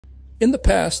In the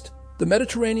past, the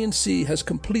Mediterranean Sea has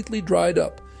completely dried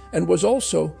up and was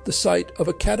also the site of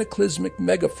a cataclysmic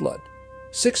megaflood.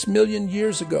 6 million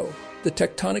years ago, the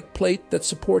tectonic plate that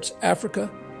supports Africa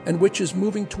and which is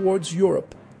moving towards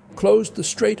Europe closed the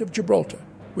Strait of Gibraltar,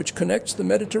 which connects the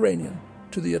Mediterranean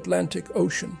to the Atlantic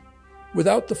Ocean.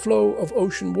 Without the flow of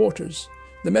ocean waters,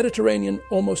 the Mediterranean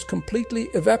almost completely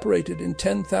evaporated in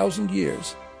 10,000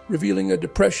 years, revealing a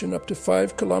depression up to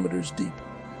 5 kilometers deep,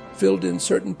 filled in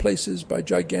certain places by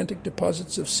gigantic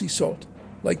deposits of sea salt,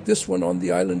 like this one on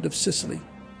the island of Sicily,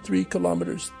 3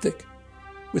 kilometers thick.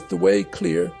 With the way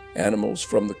clear, animals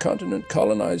from the continent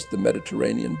colonized the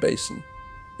Mediterranean basin.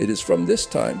 It is from this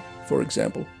time, for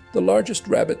example, the largest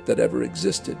rabbit that ever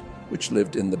existed, which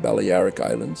lived in the Balearic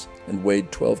Islands and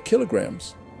weighed 12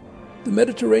 kilograms. The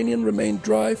Mediterranean remained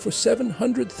dry for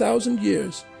 700,000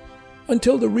 years,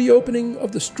 until the reopening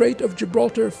of the Strait of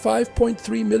Gibraltar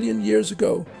 5.3 million years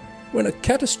ago, when a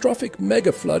catastrophic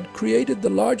megaflood created the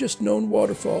largest known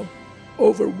waterfall,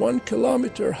 over 1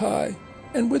 kilometer high,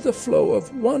 and with a flow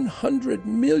of 100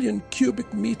 million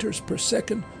cubic meters per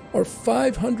second, or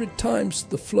 500 times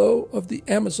the flow of the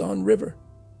Amazon River.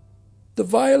 The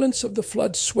violence of the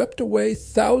flood swept away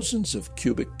thousands of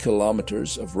cubic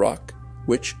kilometers of rock,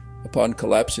 which, upon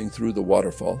collapsing through the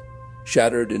waterfall,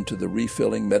 shattered into the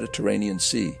refilling Mediterranean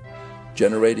Sea,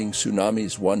 generating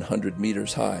tsunamis 100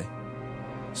 meters high.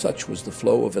 Such was the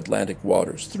flow of Atlantic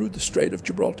waters through the Strait of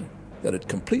Gibraltar that it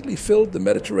completely filled the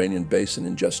Mediterranean basin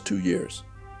in just 2 years.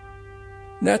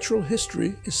 Natural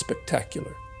history is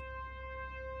spectacular.